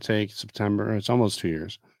 give or take, September. It's almost 2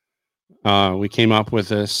 years. We came up with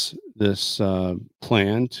this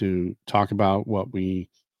plan to talk about what we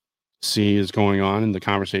see is going on in the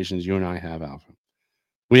conversations you and I have, Alpha.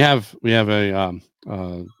 We have a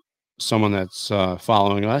someone that's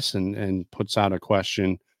following us and puts out a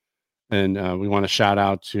question, and we want to shout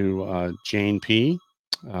out to Jane P.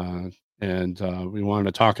 And we wanted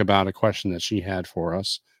to talk about a question that she had for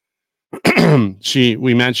us.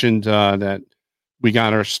 We mentioned that we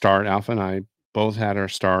got our start. Alpha and I both had our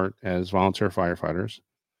start as volunteer firefighters.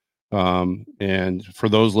 And for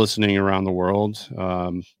those listening around the world,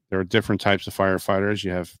 there are different types of firefighters.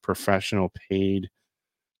 You have professional paid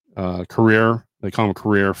career, they call them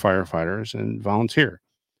career firefighters, and volunteer.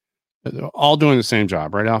 They're all doing the same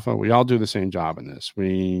job, right, Alpha? We all do the same job in this.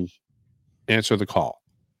 We answer the call.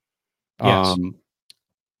 Yes.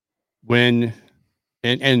 When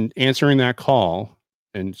and answering that call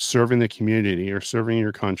and serving the community or serving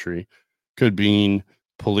your country could mean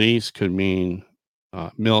police, could mean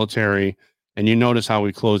military. And you notice how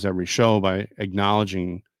we close every show by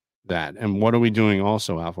acknowledging that. And what are we doing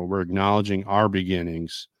also, Alpha? We're acknowledging our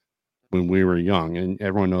beginnings when we were young. And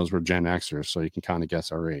everyone knows we're Gen Xers, so you can kind of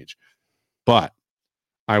guess our age. But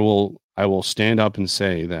I will stand up and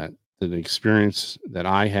say that the experience that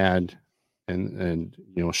I had and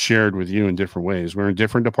shared with you in different ways. We're in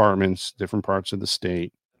different departments, different parts of the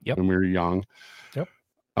state when we were young. Yep.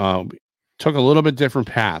 Took a little bit different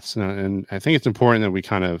paths, and I think it's important that we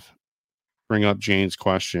kind of bring up Jane's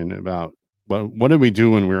question about what did we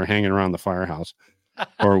do when we were hanging around the firehouse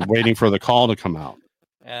or waiting for the call to come out.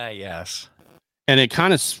 Yes. And it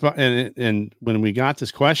kind of and when we got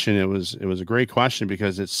this question, it was a great question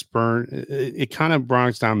because it kind of brought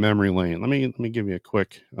us down memory lane. Let me give you a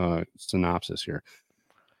quick synopsis here.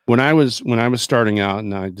 When I was starting out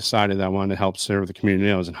and I decided that I wanted to help serve the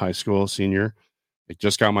community, I was in high school, senior. I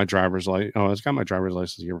just got my driver's license. I got my driver's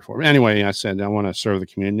license the year before. But anyway, I said I want to serve the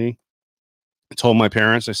community. I told my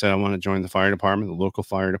parents, I said I want to join the fire department, the local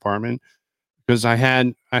fire department, because I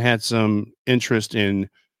had some interest in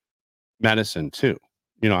medicine too.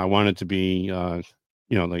 I wanted to be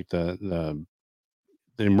like the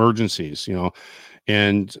emergencies,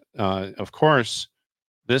 and of course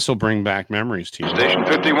this will bring back memories to you. Station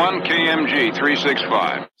 51 KMG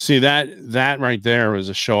 365. See, that right there was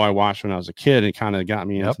a show I watched when I was a kid. It kind of got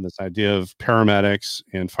me into this idea of paramedics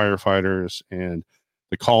and firefighters and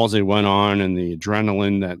the calls they went on and the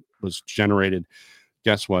adrenaline that was generated.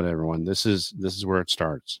 Guess what, everyone? This is where it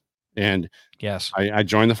starts. And yes, I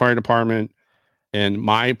joined the fire department, and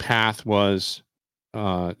my path was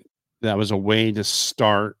that was a way to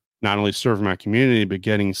start not only serving my community, but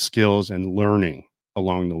getting skills and learning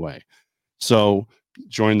along the way. So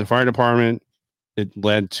joined the fire department. It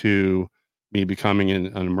led to me becoming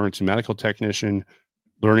an emergency medical technician,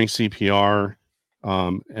 learning CPR,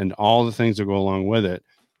 and all the things that go along with it.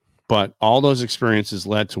 But all those experiences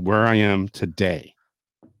led to where I am today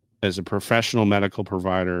as a professional medical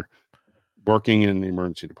provider working in the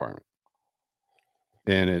emergency department.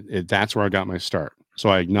 And that's where I got my start. So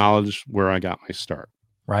I acknowledge where I got my start.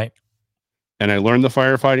 Right. And I learned the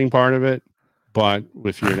firefighting part of it. But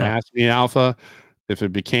if you had asked me, Alpha, if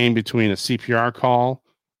it became between a CPR call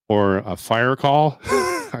or a fire call,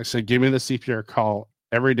 I said, give me the CPR call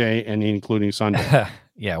every day and including Sunday.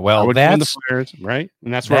 Yeah, well, that's the fires, right.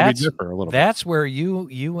 And that's where we differ a little bit. That's where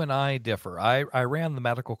you and I differ. I ran the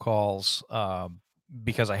medical calls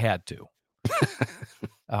because I had to.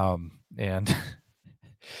 And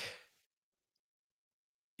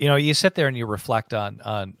you sit there and you reflect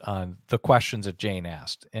on the questions that Jane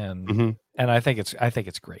asked, and And I think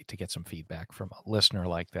it's great to get some feedback from a listener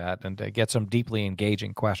like that, and to get some deeply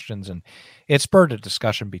engaging questions. And it spurred a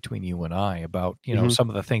discussion between you and I about, some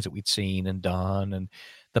of the things that we'd seen and done, and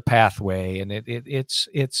the pathway. And it's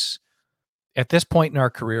at this point in our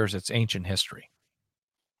careers, it's ancient history.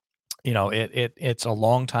 It's a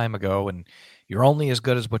long time ago, and you're only as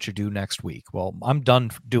good as what you do next week. Well, I'm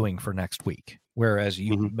done doing for next week, whereas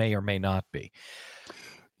you may or may not be.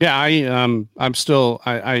 Yeah, I'm still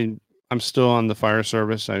on the fire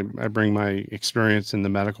service. I bring my experience in the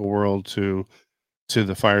medical world to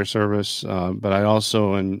the fire service, but I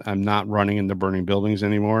also I'm not running into burning buildings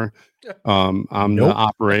anymore. I'm the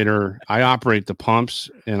operator. I operate the pumps,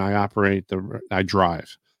 and I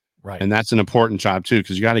drive. Right. And that's an important job too,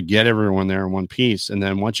 because you got to get everyone there in one piece. And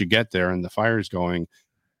then once you get there and the fire's going,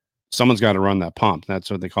 someone's got to run that pump.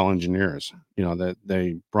 That's what they call engineers. That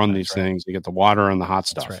they run these things. They get the water and the hot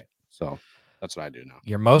stuff. That's right. So that's what I do now.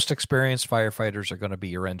 Your most experienced firefighters are going to be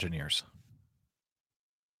your engineers.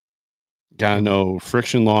 Got to know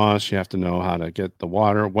friction loss. You have to know how to get the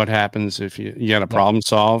water. What happens if you got a problem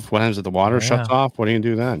solve? What happens if the water shuts off? What do you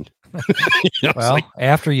do then?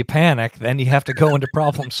 After you panic, then you have to go into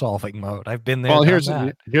problem solving mode. I've been there. Well, here's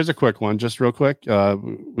a quick one, just real quick.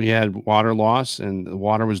 We had water loss, and the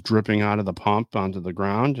water was dripping out of the pump onto the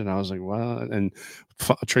ground, and I was like, well, and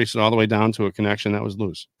traced it all the way down to a connection that was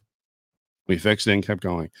loose. We fixed it and kept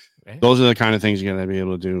going. Okay. Those are the kind of things you got to be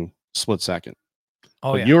able to do split second.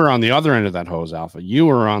 Oh, but you were on the other end of that hose, Alpha. You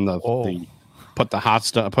were on the put the hot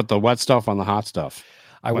stuff, put the wet stuff on the hot stuff.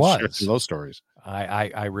 I was share those stories.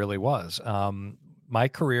 I really was. My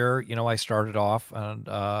career, I started off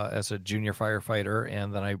as a junior firefighter,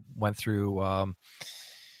 and then I went through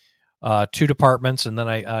 2 departments, and then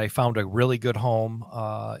I found a really good home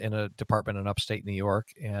in a department in upstate New York,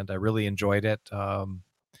 and I really enjoyed it.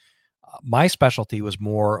 My specialty was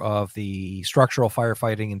more of the structural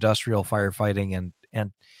firefighting, industrial firefighting,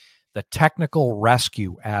 and the technical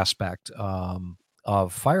rescue aspect of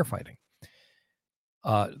firefighting.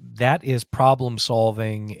 That is problem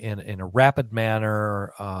solving in a rapid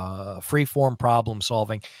manner, free-form problem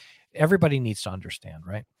solving. Everybody needs to understand,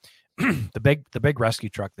 right? The big rescue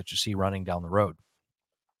truck that you see running down the road.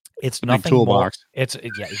 It's nothing more.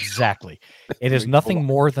 Exactly. It is nothing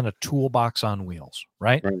more than a toolbox on wheels,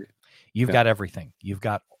 right? You've got everything. You've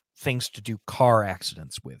got things to do car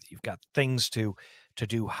accidents with. You've got things to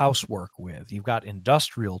do housework with. You've got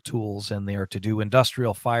industrial tools in there to do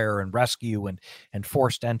industrial fire and rescue and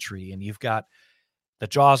forced entry. And you've got the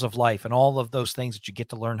jaws of life and all of those things that you get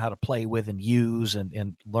to learn how to play with and use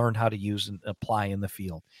and learn how to use and apply in the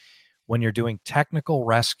field. When you're doing technical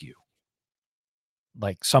rescue,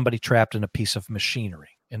 like somebody trapped in a piece of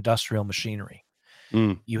machinery, industrial machinery,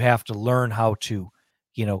 you have to learn how to,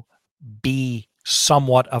 be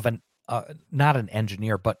somewhat of not an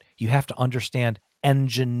engineer, but you have to understand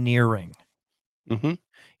engineering.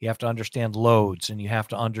 You have to understand loads, and you have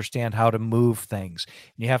to understand how to move things.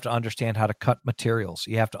 And you have to understand how to cut materials.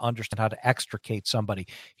 You have to understand how to extricate somebody.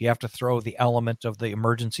 You have to throw the element of the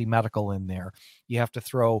emergency medical in there. You have to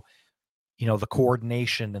throw, the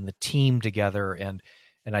coordination and the team together. And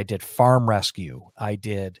I did farm rescue. I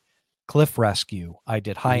did cliff rescue. I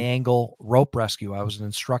did high angle rope rescue. I was an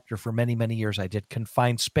instructor for many, many years. I did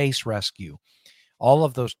confined space rescue. All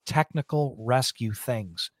of those technical rescue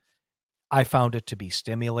things, I found it to be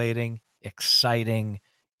stimulating, exciting,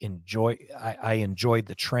 I enjoyed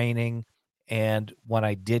the training. And when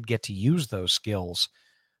I did get to use those skills,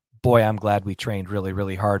 boy, I'm glad we trained really,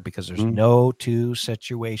 really hard, because there's no 2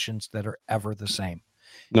 situations that are ever the same.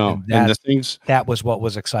 No, that was what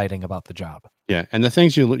was exciting about the job. Yeah, and the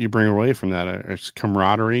things you bring away from that are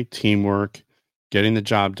camaraderie, teamwork, getting the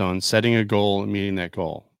job done, setting a goal, and meeting that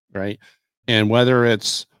goal, right? And whether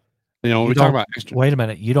it's, we talk about wait a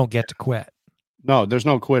minute, you don't get to quit. No, there's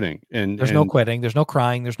no quitting, and there's no quitting, there's no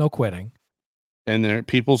crying, there's no quitting, and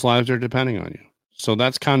people's lives are depending on you. So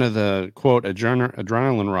that's kind of the quote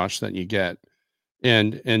adrenaline rush that you get,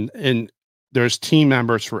 and there's team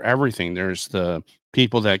members for everything. There's the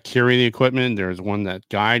people that carry the equipment. There's one that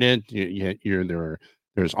guide it.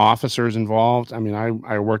 There's officers involved. I mean,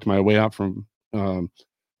 I worked my way up from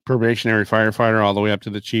probationary firefighter all the way up to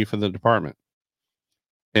the chief of the department.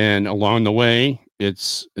 And along the way,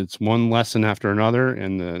 it's one lesson after another.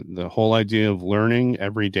 And the whole idea of learning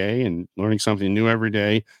every day and learning something new every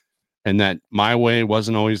day, and that my way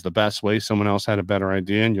wasn't always the best way. Someone else had a better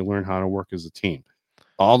idea, and you learn how to work as a team.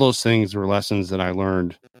 All those things were lessons that I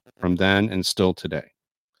learned from then and still today.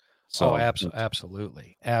 So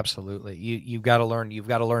absolutely. You've got to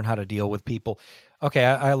learn how to deal with people. Okay.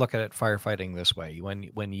 I look at it firefighting this way.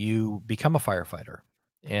 When you become a firefighter,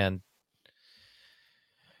 and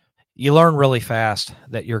You learn really fast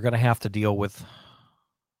that you're going to have to deal with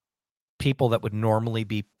people that would normally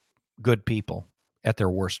be good people at their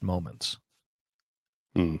worst moments.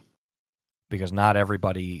 Because not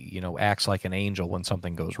everybody, acts like an angel when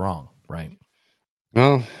something goes wrong, right?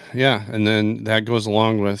 Well, yeah, and then that goes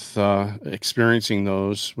along with experiencing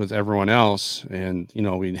those with everyone else, and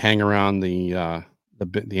we'd hang around the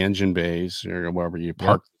engine bays or wherever you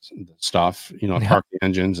park the stuff, park the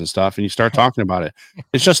engines and stuff, and you start talking about it.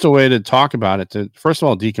 It's just a way to talk about it, to first of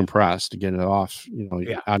all decompress, to get it off,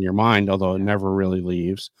 out of your mind, although it never really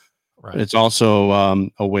leaves. Right. But it's also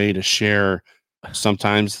a way to share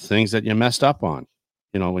sometimes things that you messed up on.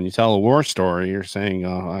 When you tell a war story, you're saying,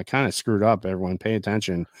 I kind of screwed up. Everyone pay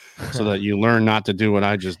attention so that you learn not to do what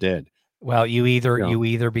I just did. Well, you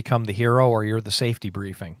either become the hero or you're the safety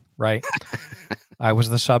briefing, right? I was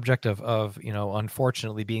the subject of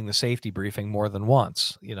unfortunately being the safety briefing more than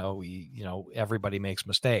once. Everybody makes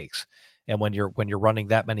mistakes. And when you're running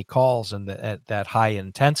that many calls and at that high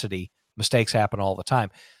intensity, mistakes happen all the time.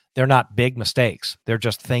 They're not big mistakes. They're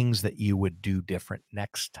just things that you would do different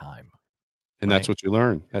next time. And that's what you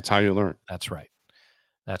learn. That's how you learn. That's right.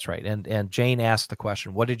 That's right. And Jane asked the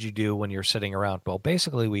question, what did you do when you're sitting around? Well,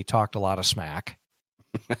 basically we talked a lot of smack,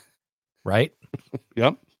 right?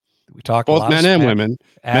 Yep. We talked both a lot men of and smack. women.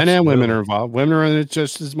 Absolutely. Men and women are involved. Women are in it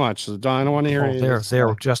just as much. So I don't want to hear it.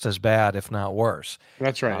 They're just as bad, if not worse.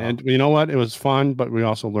 That's right. And you know what? It was fun, but we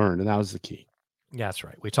also learned, and that was the key. Yeah, that's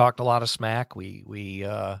right. We talked a lot of smack. We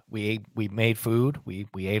made food.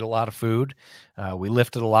 We ate a lot of food. We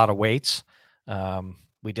lifted a lot of weights.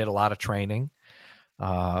 We did a lot of training.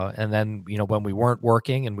 And then, when we weren't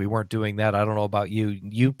working and we weren't doing that, I don't know about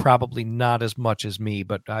you probably not as much as me,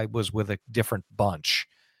 but I was with a different bunch.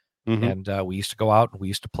 Mm-hmm. And we used to go out and we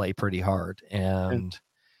used to play pretty hard, and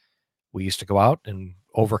we used to go out and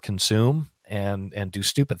overconsume and do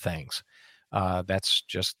stupid things. That's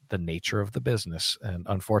just the nature of the business. And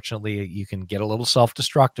unfortunately, you can get a little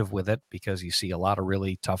self-destructive with it because you see a lot of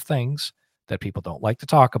really tough things that people don't like to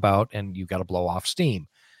talk about, and you've got to blow off steam.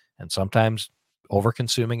 And sometimes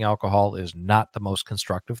over-consuming alcohol is not the most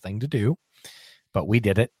constructive thing to do, but we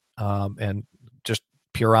did it. And just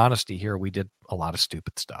pure honesty here, we did a lot of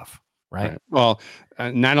stupid stuff, right? Well,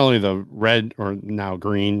 not only the red or now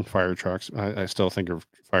green fire trucks, I still think of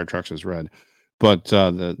fire trucks as red, but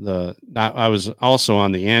I was also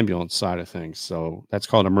on the ambulance side of things. So that's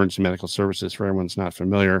called emergency medical services for everyone's not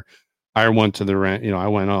familiar. I went to I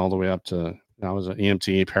went all the way up to, I was an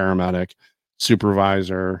EMT, paramedic,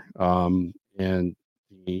 supervisor, and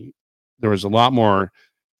there was a lot more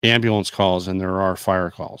ambulance calls than there are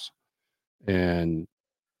fire calls. And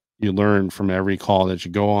you learn from every call that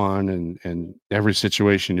you go on, and every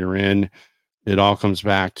situation you're in. It all comes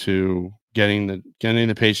back to getting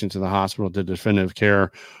the patient to the hospital to definitive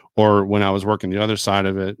care. Or when I was working the other side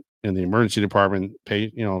of it in the emergency department,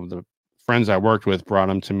 the friends I worked with brought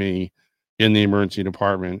them to me in the emergency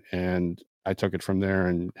department, and I took it from there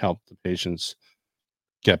and helped the patients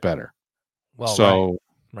get better. Well, so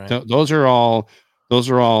right. Those are all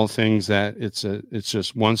things that it's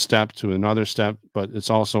just one step to another step, but it's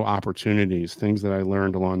also opportunities, things that I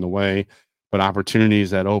learned along the way, but opportunities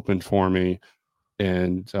that opened for me,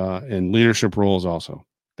 and leadership roles also.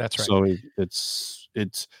 That's right. So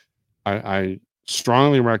I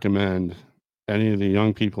strongly recommend any of the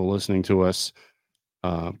young people listening to us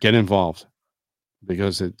get involved,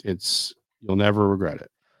 because you'll never regret it.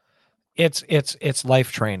 It's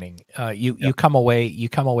life training. You come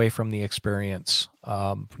away from the experience,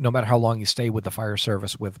 no matter how long you stay with the fire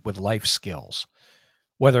service, with life skills,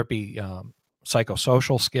 whether it be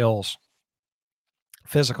psychosocial skills,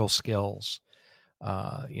 physical skills,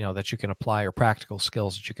 that you can apply, or practical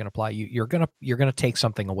skills that you can apply. You're gonna take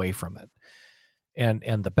something away from it.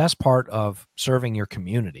 And the best part of serving your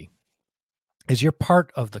community is you're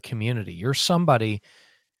part of the community. You're somebody.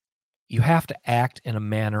 You have to act in a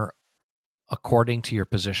manner according to your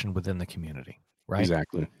position within the community, right?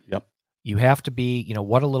 Exactly. Yep. You have to be,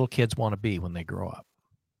 what do little kids want to be when they grow up?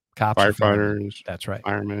 Cops, firefighters. That's right.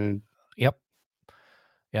 Firemen. Yep.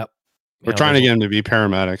 We're trying to get them to be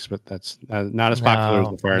paramedics, but that's not as popular as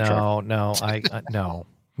the fire truck. No.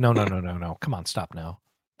 Come on, stop now.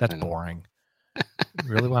 That's boring. You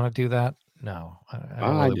really want to do that? No, I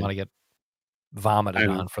don't really want to get vomited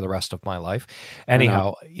on for the rest of my life.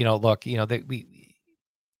 Anyhow, look,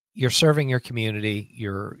 you're serving your community.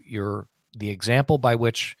 You're the example by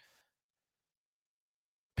which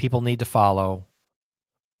people need to follow.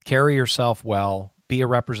 Carry yourself well. Be a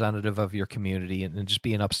representative of your community, and just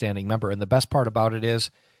be an upstanding member. And the best part about it is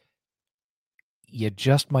you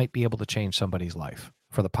just might be able to change somebody's life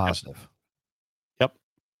for the positive. Yep.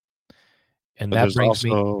 And But that there's brings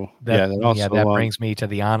also, me that also, brings me to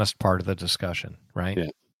the honest part of the discussion, right? Yeah.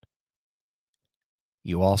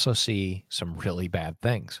 You also see some really bad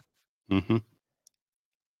things. Mm-hmm.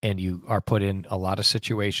 And you are put in a lot of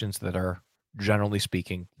situations that are, generally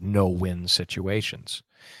speaking, no-win situations.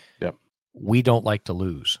 Yep. We don't like to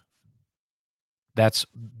lose. That's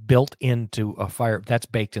built into a fire. That's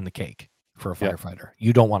baked in the cake for a firefighter. Yep.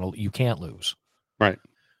 You don't want to. You can't lose. Right.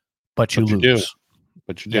 But you lose. Do.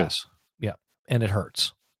 But you do. Yes. Yeah. And it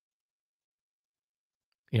hurts.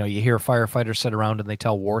 You know, you hear firefighters sit around and they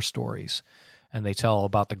tell war stories, and they tell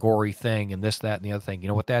about the gory thing and this, that, and the other thing. You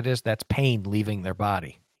know what that is? That's pain leaving their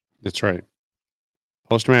body. That's right.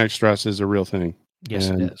 Post-traumatic stress is a real thing. Yes,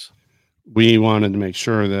 it is. We wanted to make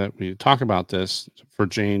sure that we talk about this for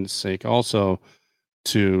Jane's sake, also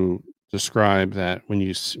to describe that when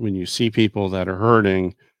you see people that are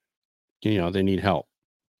hurting, you know, they need help,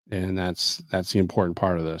 and that's the important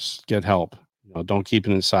part of this. Get help. You know, don't keep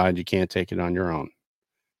it inside. You can't take it on your own.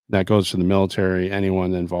 That goes for the military,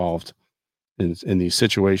 anyone involved in these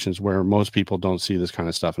situations where most people don't see this kind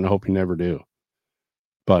of stuff, and I hope you never do.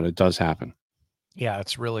 But it does happen. Yeah,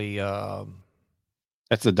 it's really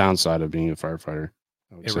that's the downside of being a firefighter.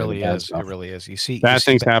 It really is. It really is. You see, bad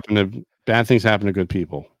things happen to good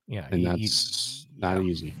people. Yeah, and that's not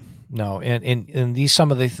easy. No, and these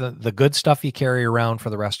some of the good stuff you carry around for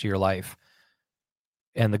the rest of your life,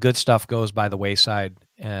 and the good stuff goes by the wayside,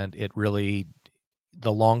 and it really,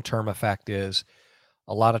 the long-term effect is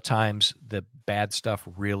a lot of times the bad stuff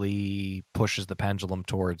really pushes the pendulum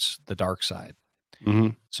towards the dark side. Mm-hmm.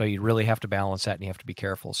 So you really have to balance that, and you have to be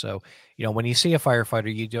careful. So, you know, when you see a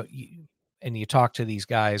firefighter, you talk to these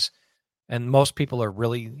guys, and most people are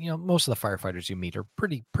really, you know, most of the firefighters you meet are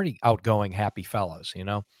pretty outgoing, happy fellas, you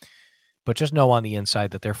know, but just know on the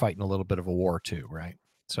inside that they're fighting a little bit of a war too, right?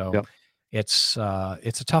 So it's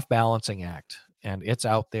a tough balancing act, and it's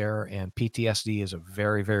out there, and PTSD is a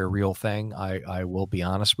very, very real thing. I will be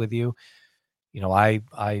honest with you. You know, I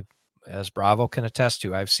as Bravo can attest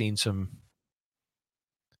to, I've seen some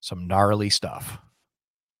gnarly stuff.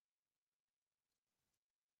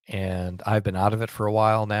 And I've been out of it for a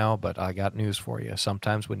while now, but I got news for you.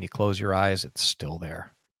 Sometimes when you close your eyes, it's still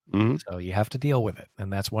there. Mm-hmm. So you have to deal with it.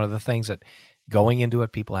 And that's one of the things that going into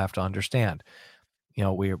it, people have to understand. You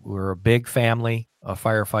know, we're a big family of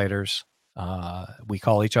firefighters. We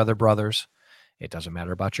call each other brothers. It doesn't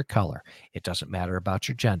matter about your color. It doesn't matter about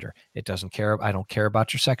your gender. I don't care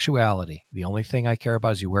about your sexuality. The only thing I care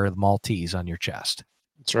about is you wear the Maltese on your chest.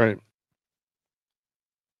 That's right.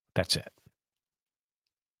 That's it.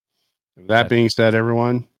 That being said,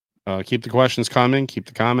 everyone, keep the questions coming. Keep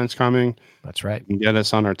the comments coming. That's right. You can get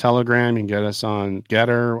us on our Telegram. You can get us on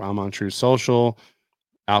Getter. I'm on True Social.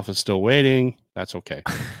 Alpha's still waiting. That's okay.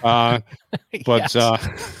 But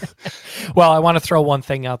well, I want to throw one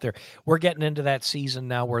thing out there. We're getting into that season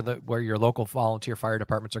now where your local volunteer fire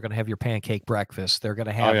departments are going to have your pancake breakfast. They're going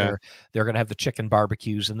to have they're going to have the chicken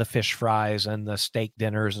barbecues and the fish fries and the steak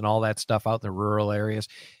dinners and all that stuff out in the rural areas.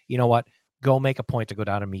 You know what? Go make a point to go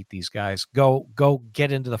down and meet these guys. Go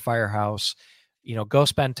get into the firehouse. You know, go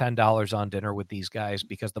spend $10 on dinner with these guys,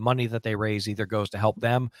 because the money that they raise either goes to help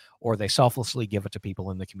them or they selflessly give it to people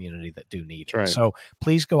in the community that do need it. Right. So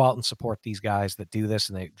please go out and support these guys that do this.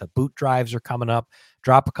 And the boot drives are coming up.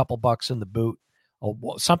 Drop a couple bucks in the boot.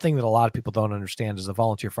 Something that a lot of people don't understand is the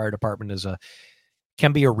volunteer fire department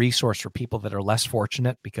can be a resource for people that are less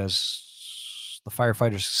fortunate, because the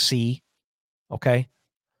firefighters see, okay.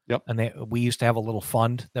 Yep. And we used to have a little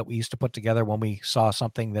fund that we used to put together when we saw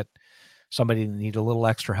something that somebody needed a little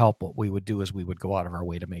extra help. What we would do is we would go out of our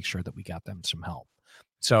way to make sure that we got them some help.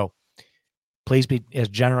 So please be as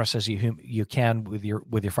generous as you can with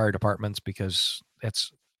your fire departments, because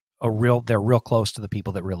they're real close to the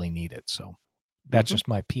people that really need it. So that's just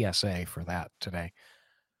my PSA for that today.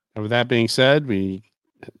 And with that being said, we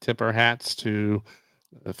tip our hats to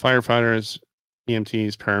the firefighters,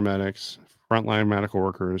 EMTs, paramedics, frontline medical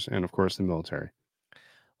workers, and of course the military.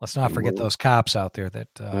 Let's not forget those cops out there that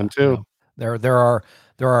them too. There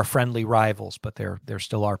are friendly rivals, but they're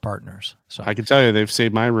still our partners. So I can tell you, they've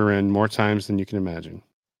saved my rear end more times than you can imagine.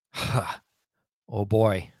 Oh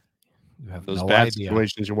boy, you have those no bad idea.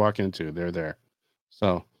 Situations you walk into, they're there.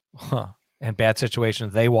 So, and bad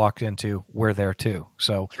situations they walked into, we're there too.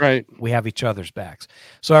 So right, we have each other's backs.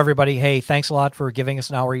 So everybody, hey, thanks a lot for giving us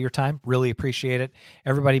an hour of your time. Really appreciate it.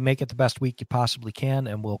 Everybody, make it the best week you possibly can,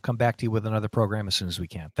 and we'll come back to you with another program as soon as we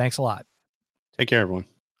can. Thanks a lot. Take care, everyone.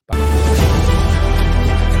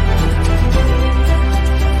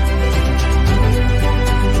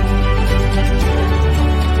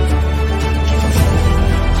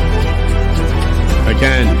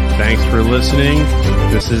 again, thanks for listening.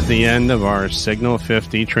 This is the end of our Signal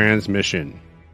 50 transmission.